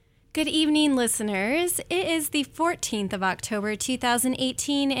Good evening, listeners. It is the 14th of October,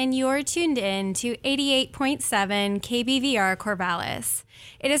 2018, and you're tuned in to 88.7 KBVR Corvallis.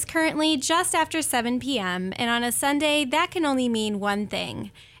 It is currently just after 7 p.m., and on a Sunday, that can only mean one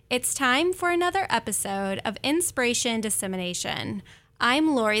thing. It's time for another episode of Inspiration Dissemination.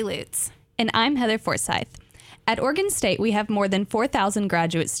 I'm Lori Lutz. And I'm Heather Forsyth. At Oregon State, we have more than 4,000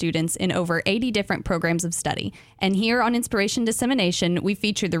 graduate students in over 80 different programs of study. And here on Inspiration Dissemination, we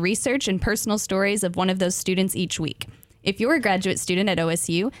feature the research and personal stories of one of those students each week. If you're a graduate student at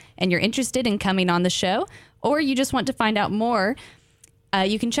OSU and you're interested in coming on the show, or you just want to find out more,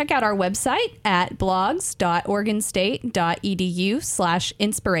 you can check out our website at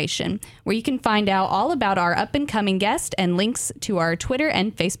blogs.oregonstate.edu/inspiration, where you can find out all about our up-and-coming guest and links to our Twitter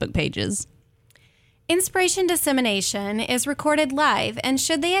and Facebook pages. Inspiration Dissemination is recorded live, and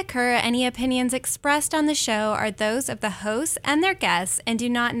should they occur, any opinions expressed on the show are those of the hosts and their guests and do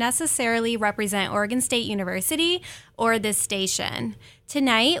not necessarily represent Oregon State University or this station.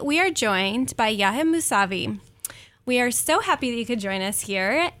 Tonight, we are joined by Yahed Mousavi. We are so happy that you could join us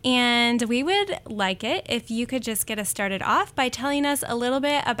here, and we would like it if you could just get us started off by telling us a little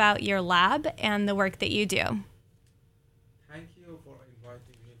bit about your lab and the work that you do.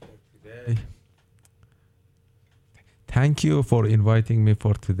 Thank you for inviting me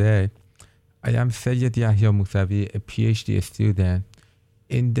for today. I am Syed Yahya Mousavi, a PhD student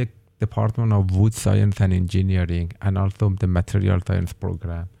in the Department of Wood Science and Engineering and also the Material Science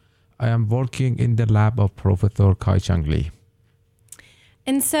program. I am working in the lab of Professor Kai-Chang Lee.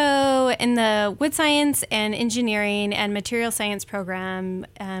 And so in the Wood Science and Engineering and Material Science program,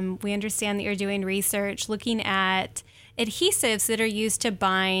 we understand that you're doing research looking at adhesives that are used to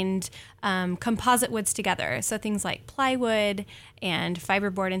bind composite woods together. So things like plywood and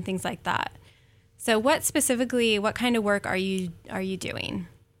fiberboard and things like that. So what kind of work are you doing?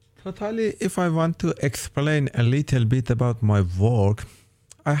 Totally, if I want to explain a little bit about my work,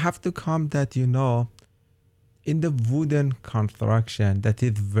 I have to come that, in the wooden construction that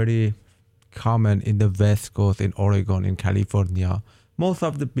is very common in the West Coast, in Oregon, in California, most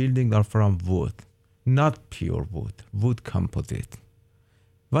of the buildings are from wood. Not pure wood composite.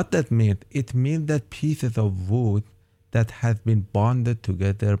 What that means? It means that pieces of wood that has been bonded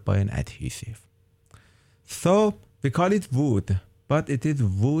together by an adhesive. So we call it wood, but it is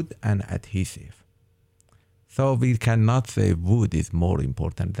wood and adhesive. So we cannot say wood is more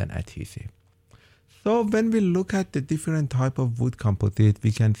important than adhesive. So when we look at the different type of wood composite,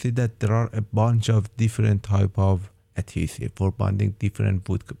 we can see that there are a bunch of different type of adhesive for bonding different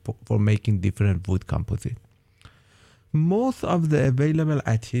wood, for making different wood composite. Most of the available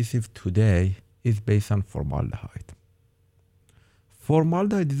adhesive today is based on formaldehyde.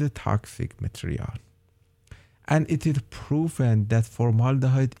 Formaldehyde is a toxic material, and it is proven that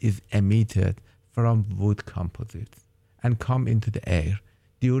formaldehyde is emitted from wood composites and come into the air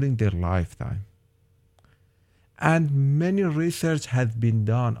during their lifetime. And many research has been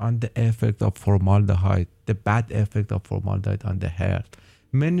done on the effect of formaldehyde, the bad effect of formaldehyde on the health.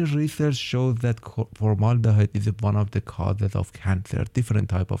 Many research shows that formaldehyde is one of the causes of cancer, different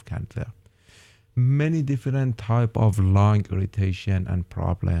type of cancer. Many different type of lung irritation and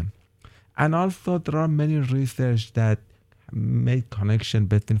problem. And also there are many research that make connection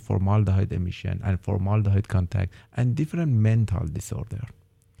between formaldehyde emission and formaldehyde contact and different mental disorder.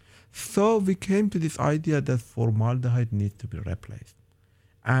 So we came to this idea that formaldehyde needs to be replaced.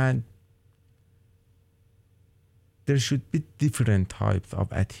 And there should be different types of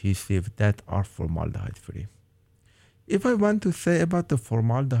adhesive that are formaldehyde free. If I want to say about the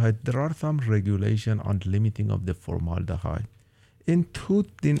formaldehyde, there are some regulation on limiting of the formaldehyde. In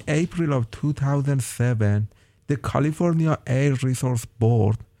April of 2007, the California Air Resources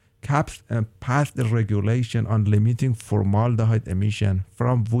Board passed a regulation on limiting formaldehyde emission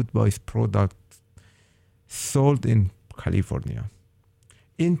from wood-based products sold in California.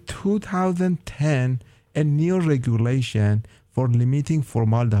 In 2010, a new regulation for limiting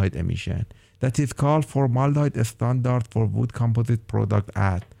formaldehyde emission, that is called Formaldehyde Standard for Wood Composite Product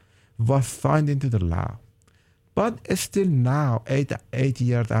Act, was signed into the law. But still now, 8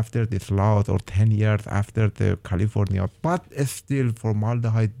 years after this law, or 10 years after the California, but still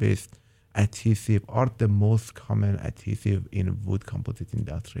formaldehyde-based adhesive are the most common adhesive in wood composite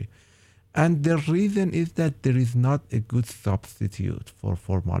industry. And the reason is that there is not a good substitute for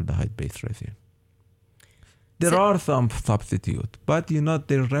formaldehyde-based resin. There are some substitutes, but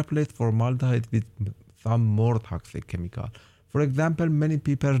they replace formaldehyde with some more toxic chemical. For example, many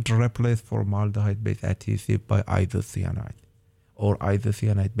people replace formaldehyde-based adhesive by isocyanide or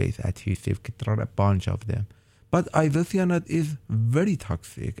isocyanide-based adhesive. There are a bunch of them. But isocyanate is very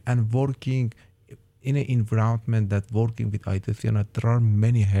toxic, and working in an environment that working with isocyanate, there are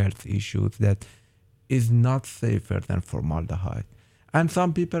many health issues that is not safer than formaldehyde. And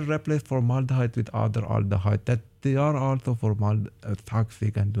some people replace formaldehyde with other aldehyde that they are also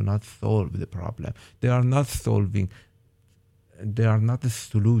toxic and do not solve the problem. They are not a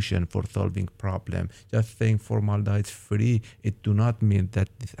solution for solving problem. Just saying formaldehyde is free, it do not mean that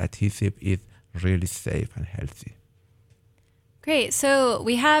this adhesive is really safe and healthy. Great. So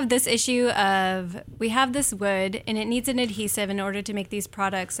we have this issue of, we have this wood and it needs an adhesive in order to make these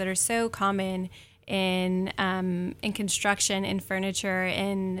products that are so common in construction, in furniture,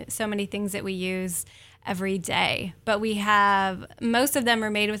 in so many things that we use every day. But we have, most of them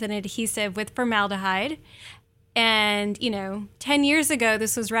are made with an adhesive with formaldehyde. And, 10 years ago,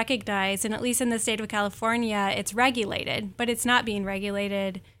 this was recognized, and at least in the state of California, it's regulated, but it's not being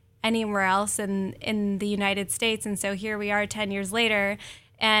regulated anywhere else in the United States. And so here we are 10 years later.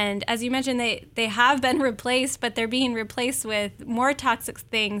 And as you mentioned, they have been replaced, but they're being replaced with more toxic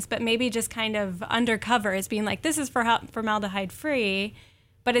things, but maybe just kind of undercover as being like, this is formaldehyde free,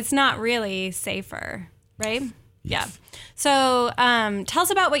 but it's not really safer, right? Yes. Yeah. So tell us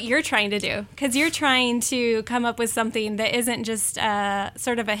about what you're trying to do, because you're trying to come up with something that isn't just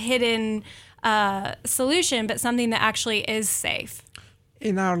sort of a hidden solution, but something that actually is safe.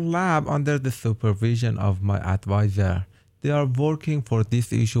 In our lab, under the supervision of my advisor, they are working for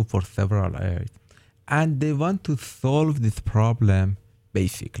this issue for several years. And they want to solve this problem,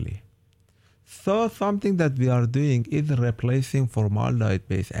 basically. So something that we are doing is replacing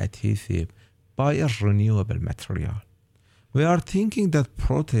formaldehyde-based adhesive by a renewable material. We are thinking that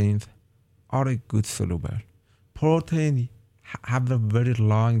proteins are a good soluble. Proteins have a very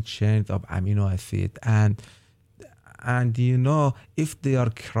long chain of amino acids, and if they are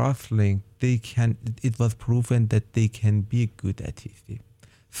cross-linked, it was proven that they can be good adhesive.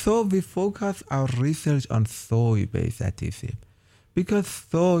 So we focus our research on soy-based adhesive because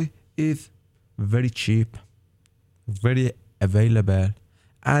soy is very cheap, very available,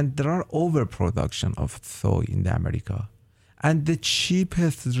 and there are overproduction of soy in America. And the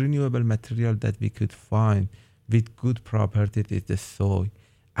cheapest renewable material that we could find with good properties is the soy.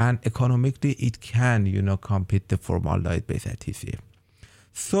 And economically, it can, compete the formaldehyde-based adhesive.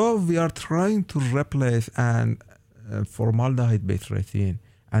 So we are trying to replace an formaldehyde-based resin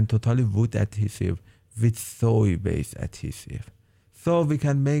and totally wood adhesive with soy-based adhesive. So we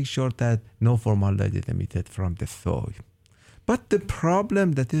can make sure that no formaldehyde is emitted from the soy. But the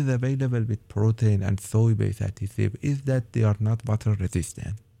problem that is available with protein and soy-based adhesive is that they are not water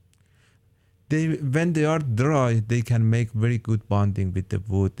resistant. When they are dry, they can make very good bonding with the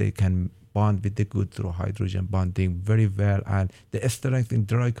wood. They can bond with the wood through hydrogen bonding very well, and the strength in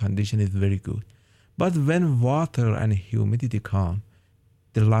dry condition is very good. But when water and humidity come,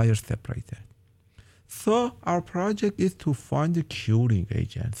 the layers separated. So our project is to find a curing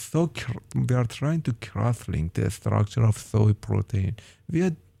agent. So we are trying to cross-link the structure of soy protein.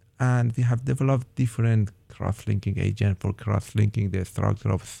 We have developed different cross-linking agents for cross-linking the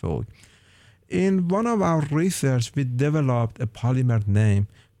structure of soy. In one of our research, we developed a polymer named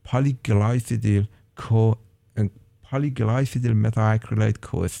polyglycidyl methacrylate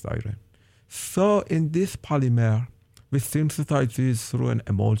co-styrene. So in this polymer, we synthesize this through an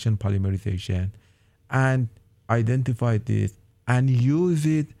emulsion polymerization and identify this and use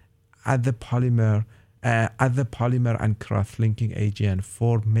it as the polymer and cross-linking agent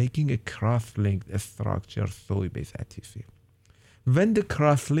for making a cross-linked structure soy-based adhesive. When the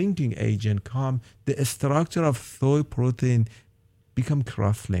cross-linking agent comes, the structure of soy protein become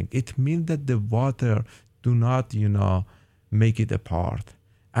cross-linked. It means that the water do not, make it apart.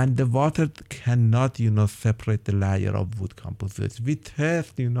 And the water cannot, separate the layer of wood composites. We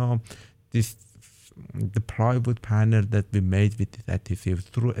test, the plywood panel that we made with this adhesive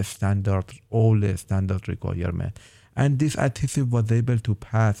through all the standard requirement. And this adhesive was able to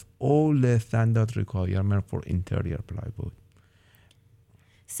pass all the standard requirement for interior plywood.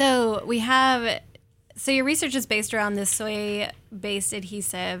 So your research is based around this soy-based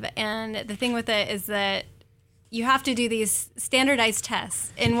adhesive, and the thing with it is that you have to do these standardized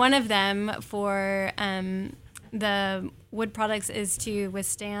tests. And one of them for the wood products is to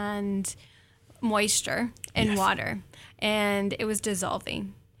withstand moisture and water, and it was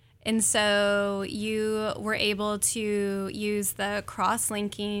dissolving. And so you were able to use the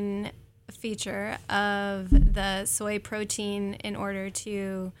cross-linking feature of the soy protein in order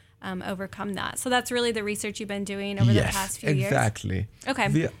to overcome that. So that's really the research you've been doing over the past few years? Exactly.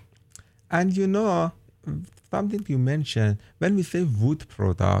 Okay. And something you mentioned, when we say wood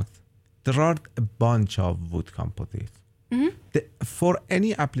product, there are a bunch of wood composites. For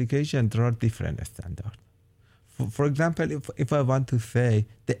any application, there are different standards. For example, if I want to say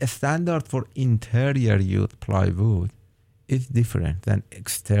the standard for interior use plywood is different than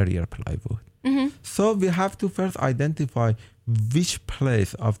exterior plywood. So we have to first identify which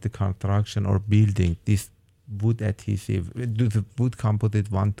place of the construction or building this wood adhesive, the wood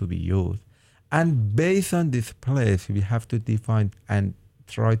composite want to be used. And based on this place, we have to define and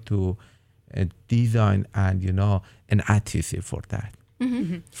try to design and, an adhesive for that.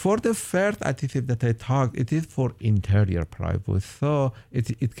 For the first adhesive that I talked, it is for interior plywood, so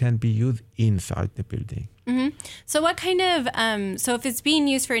it can be used inside the building. So what kind of, so if it's being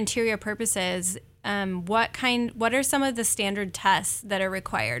used for interior purposes, what are some of the standard tests that are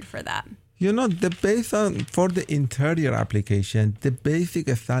required for that? For the interior application, the basic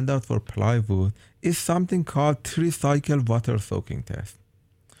standard for plywood is something called 3-cycle water soaking test.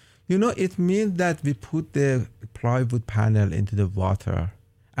 It means that we put the plywood panel into the water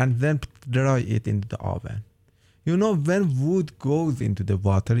and then dry it into the oven. When wood goes into the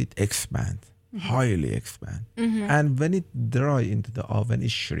water, it expands, highly expands. And when it dry into the oven,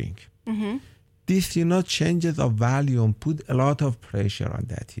 it shrinks. This, changes of volume, put a lot of pressure on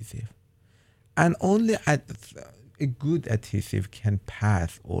the adhesive. And only a good adhesive can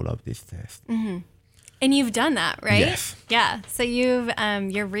pass all of these tests. And you've done that, right? Yes. Yeah. So you've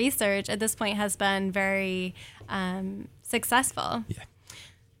your research at this point has been very successful. Yeah.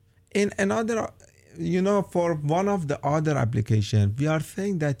 In another, for one of the other applications, we are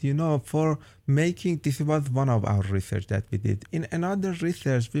saying that, for making, this was one of our research that we did. In another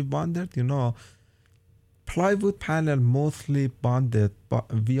research, we wondered, plywood panel mostly bonded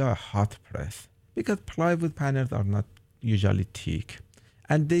via hot press because plywood panels are not usually thick.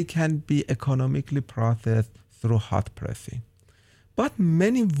 And they can be economically processed through hot pressing. But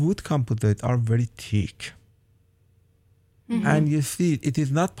many wood composites are very thick. And you see, it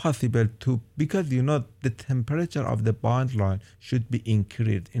is not possible to, because the temperature of the bond line should be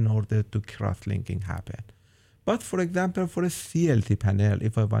increased in order to cross-linking happen. But for example, for a CLT panel,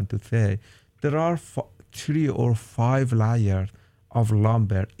 if I want to say, there are 3 or 5 layers of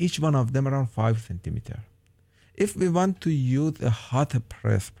lumber, each one of them around 5 centimeters. If we want to use a hot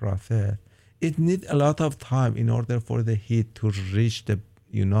press process, it needs a lot of time in order for the heat to reach the,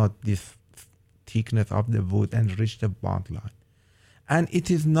 this thickness of the wood and reach the bond line. And it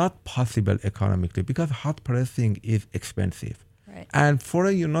is not possible economically because hot pressing is expensive. Right. And for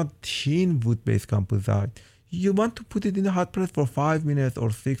a, thin wood-based composite, you want to put it in the hot press for 5 minutes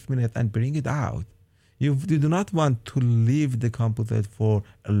or 6 minutes and bring it out. You do not want to leave the composite for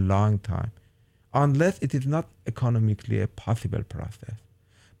a long time, unless it is not economically a possible process.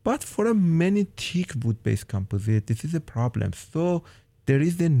 But for a many thick wood-based composite, this is a problem. So there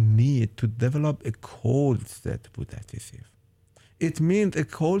is a need to develop a cold set wood adhesive. It means a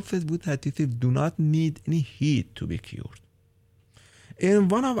cold set wood adhesive do not need any heat to be cured. In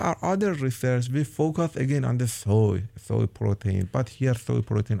one of our other research, we focus again on the soy protein, but here soy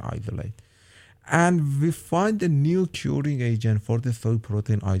protein isolate. And we find a new curing agent for the soy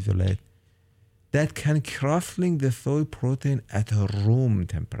protein isolate that can cross-link the soy protein at a room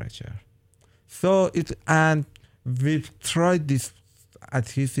temperature. And we've tried this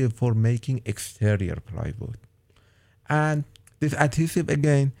adhesive for making exterior plywood. And this adhesive,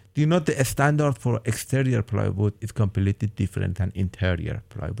 again, the standard for exterior plywood is completely different than interior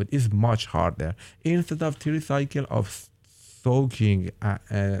plywood. It's much harder. Instead of 3 cycles of soaking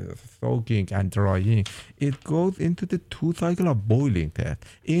and drying, it goes into the 2 cycle of boiling test.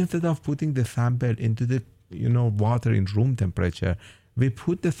 Instead of putting the sample into the water in room temperature, we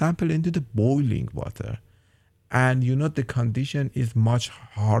put the sample into the boiling water. And the condition is much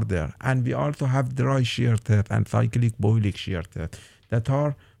harder. And we also have dry shear test and cyclic boiling shear test that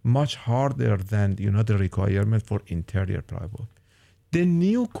are much harder than the requirement for interior plywood. The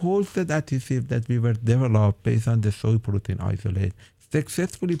new cold set adhesive that we were developed based on the soy protein isolate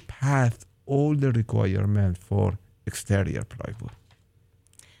successfully passed all the requirements for exterior plywood.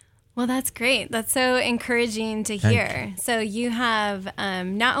 Well, that's great. That's so encouraging to hear. So you have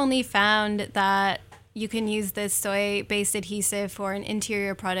not only found that you can use this soy-based adhesive for an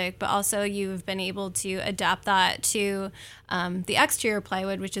interior product, but also you've been able to adapt that to the exterior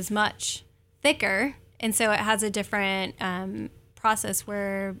plywood, which is much thicker. And so it has a different process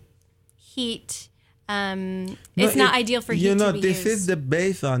where heat it's not ideal for heat to be used. This is the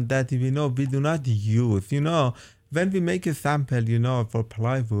base on that, we do not use, when we make a sample, for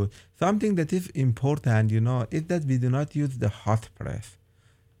plywood, something that is important, is that we do not use the hot press.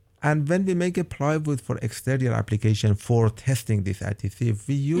 And when we make a plywood for exterior application for testing this adhesive,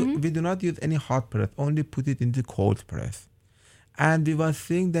 we do not use any hot press, only put it into cold press. And we were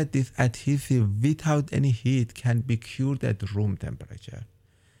seeing that this adhesive without any heat can be cured at room temperature.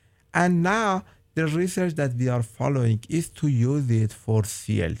 And now the research that we are following is to use it for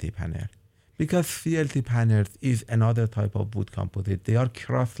CLT panel. Because CLT panels is another type of wood composite. They are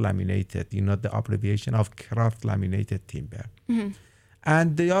cross-laminated, the abbreviation of cross-laminated timber.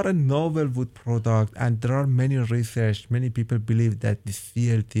 And they are a novel wood product, and there are many research, many people believe that the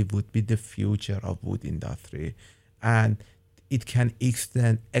CLT would be the future of wood industry. And it can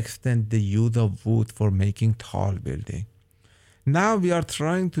extend the use of wood for making tall building. Now we are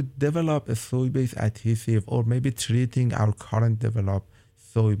trying to develop a soy-based adhesive, or maybe treating our current developed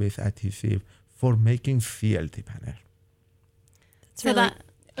soy-based adhesive for making CLT panel.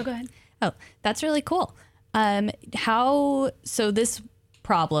 Go ahead. Oh, that's really cool. So this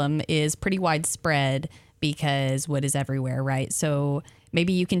problem is pretty widespread because wood is everywhere, right? So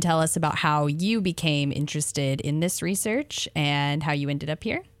maybe you can tell us about how you became interested in this research and how you ended up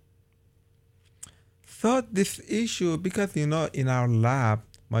here. So this issue, because, in our lab,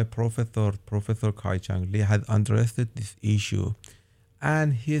 my Professor Kai-Chang Lee, has understood this issue,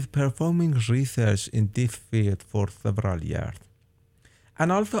 and he's performing research in this field for several years.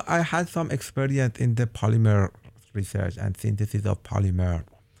 And also I had some experience in the polymer research and synthesis of polymer.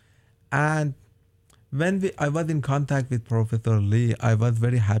 And when I was in contact with Professor Lee, I was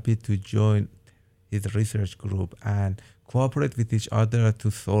very happy to join his research group and cooperate with each other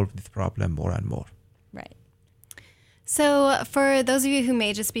to solve this problem more and more. Right. So for those of you who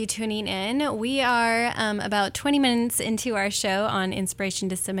may just be tuning in, we are about 20 minutes into our show on inspiration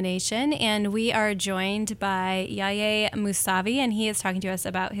dissemination, and we are joined by Yahya Mousavi, and he is talking to us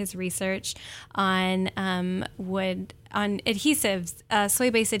about his research on adhesives,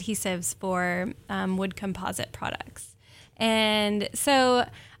 soy-based adhesives for wood composite products. And so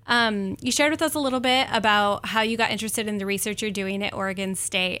you shared with us a little bit about how you got interested in the research you're doing at Oregon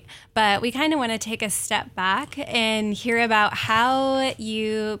State, but we kind of want to take a step back and hear about how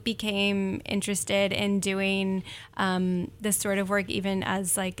you became interested in doing this sort of work even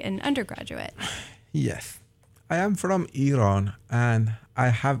as like an undergraduate. Yes, I am from Iran, and I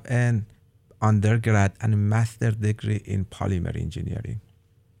have an undergrad and a master's degree in polymer engineering.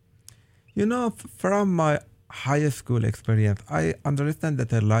 From my high school experience, I understand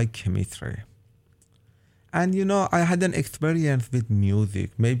that I like chemistry. And I had an experience with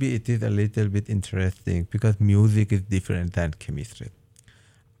music. Maybe it is a little bit interesting because music is different than chemistry.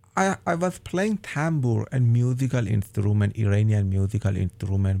 I was playing tambour, and musical instrument, Iranian musical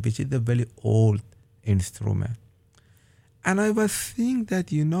instrument, which is a very old instrument. And I was seeing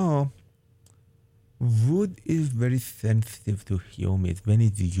that, wood is very sensitive to humid when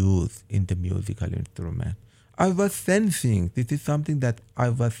it's used in the musical instrument. I was sensing that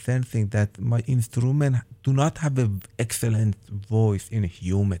my instrument do not have an excellent voice in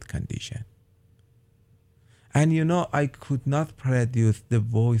humid condition. And I could not produce the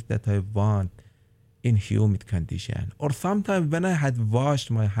voice that I want in humid condition. Or sometimes when I had washed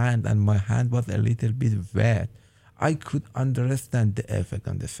my hand and my hand was a little bit wet, I could understand the effect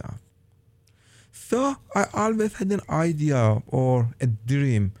on the sound. So I always had an idea or a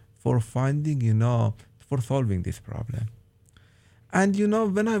dream for finding, for solving this problem. And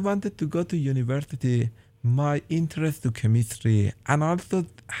when I wanted to go to university, my interest to chemistry and also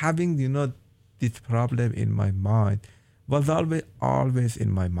having, this problem in my mind was always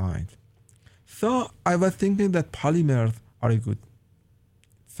in my mind. So I was thinking that polymers are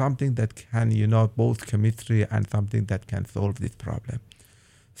something that can, both chemistry and something that can solve this problem.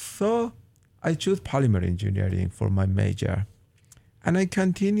 So I chose polymer engineering for my major. And I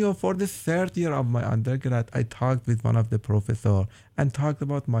continue for the third year of my undergrad. I talked with one of the professors and talked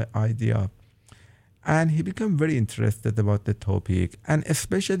about my idea. And he became very interested about the topic. And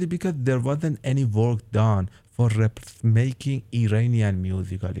especially because there wasn't any work done for making Iranian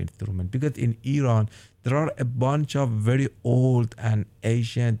musical instruments. Because in Iran, there are a bunch of very old and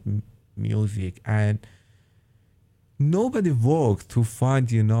ancient music. And nobody worked to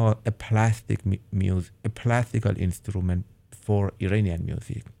find, a classical instrument for Iranian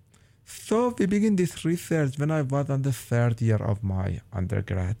music. So we began this research when I was on the third year of my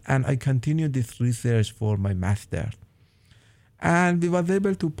undergrad, and I continued this research for my master. And we was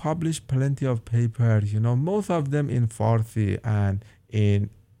able to publish plenty of papers, most of them in Farsi and in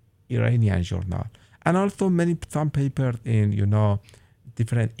Iranian journal, and also some papers in,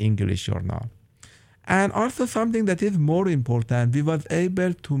 different English journal. And also something that is more important, we was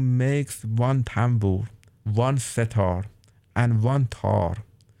able to make one tambour, one setar, and one tar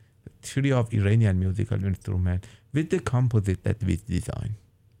three of Iranian musical instruments with the composite that we designed.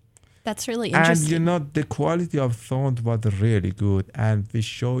 That's really And interesting. the quality of sound was really good, and we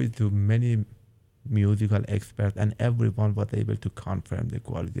showed it to many musical experts, and everyone was able to confirm the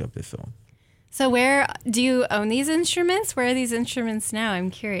quality of the sound. So where do you own these instruments? Where are these instruments now?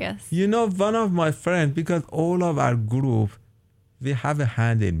 I'm curious. One of my friends, because all of our group, we have a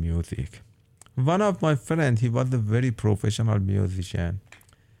hand in music. One of my friends, he was a very professional musician.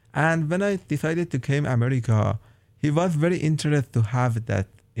 And when I decided to come America, he was very interested to have that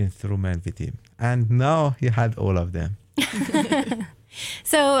instrument with him. And now he had all of them.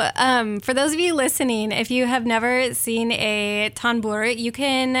 So for those of you listening, if you have never seen a tanbur, you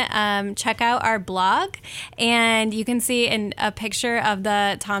can check out our blog and you can see a picture of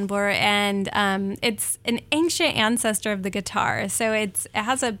the tanbur, and it's an ancient ancestor of the guitar. So it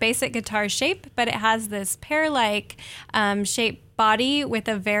has a basic guitar shape, but it has this pear-like shaped body with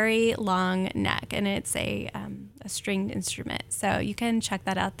a very long neck, and it's a stringed instrument. So you can check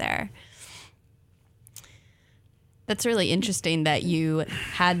that out there. That's really interesting that you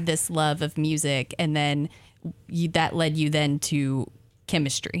had this love of music, and then that led you then to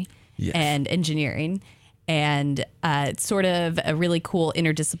chemistry and engineering, and it's sort of a really cool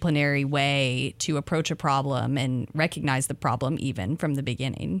interdisciplinary way to approach a problem and recognize the problem even from the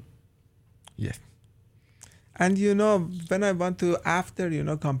beginning. Yes. And when I want to, after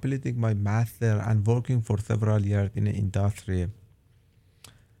completing my master and working for several years in the industry,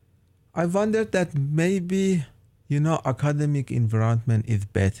 I wondered that maybe academic environment is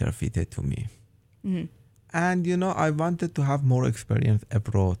better fitted to me. Mm-hmm. And, I wanted to have more experience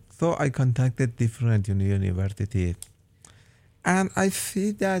abroad. So I contacted different universities. And I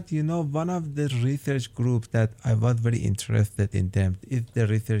see that, one of the research groups that I was very interested in them is the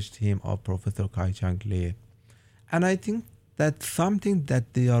research team of Professor Kai-Chang Lee. And I think that something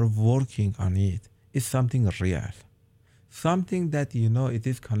that they are working on it is something real. Something that, it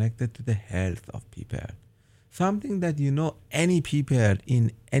is connected to the health of people. Something that any people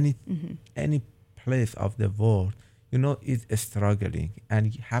in any place of the world is struggling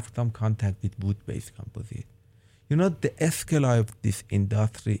and have some contact with wood-based composite. The scale of this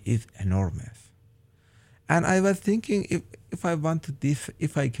industry is enormous. And I was thinking if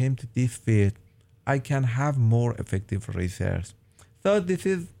I came to this field, I can have more effective research. So this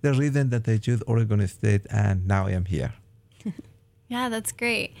is the reason that I choose Oregon State, and now I am here. Yeah, that's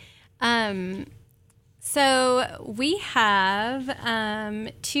great. So we have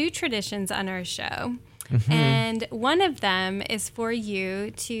two traditions on our show, and one of them is for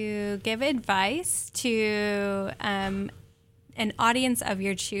you to give advice to an audience of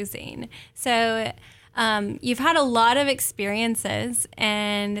your choosing. So you've had a lot of experiences,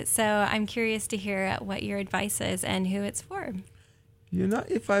 and so I'm curious to hear what your advice is and who it's for.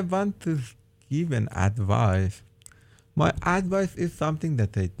 If I want to give an advice, my advice is something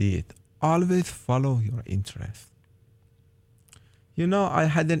that I did. Always follow your interest. I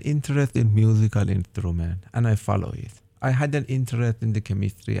had an interest in musical instrument, and I follow it. I had an interest in the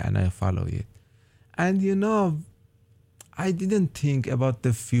chemistry, and I follow it. And I didn't think about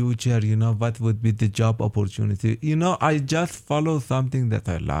the future, what would be the job opportunity. I just follow something that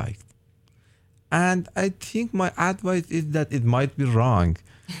I liked. And I think my advice is that it might be wrong.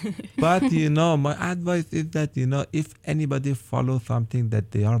 But, my advice is that, if anybody follows something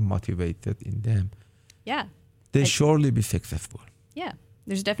that they are motivated in them, they surely be successful. Yeah.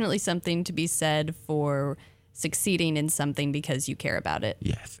 There's definitely something to be said for succeeding in something because you care about it.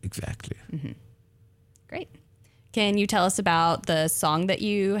 Yes, exactly. Mm-hmm. Great. Can you tell us about the song that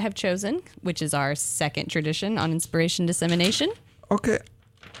you have chosen, which is our second tradition on inspiration dissemination? Okay.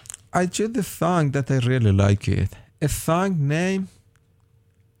 I chose a song that I really like it. A song name.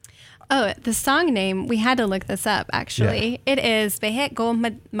 Oh, the song name, we had to look this up, actually. Yeah. It is Behet Go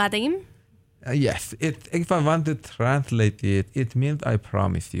Madim. Yes, if I want to translate it, it means I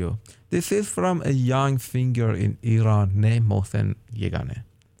promise you. This is from a young singer in Iran named Mohsen Yeganeh.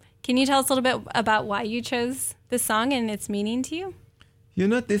 Can you tell us a little bit about why you chose this song and its meaning to you?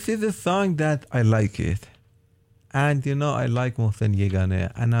 This is a song that I like it. And, I like Mohsen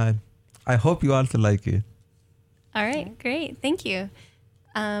Yeganeh, and I hope you also like it. All right, great. Thank you.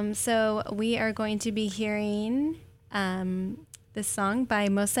 So we are going to be hearing this song by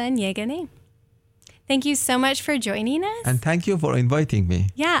Mohsen Yeganeh. Thank you so much for joining us. And thank you for inviting me.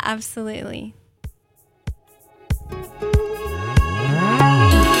 Yeah, absolutely.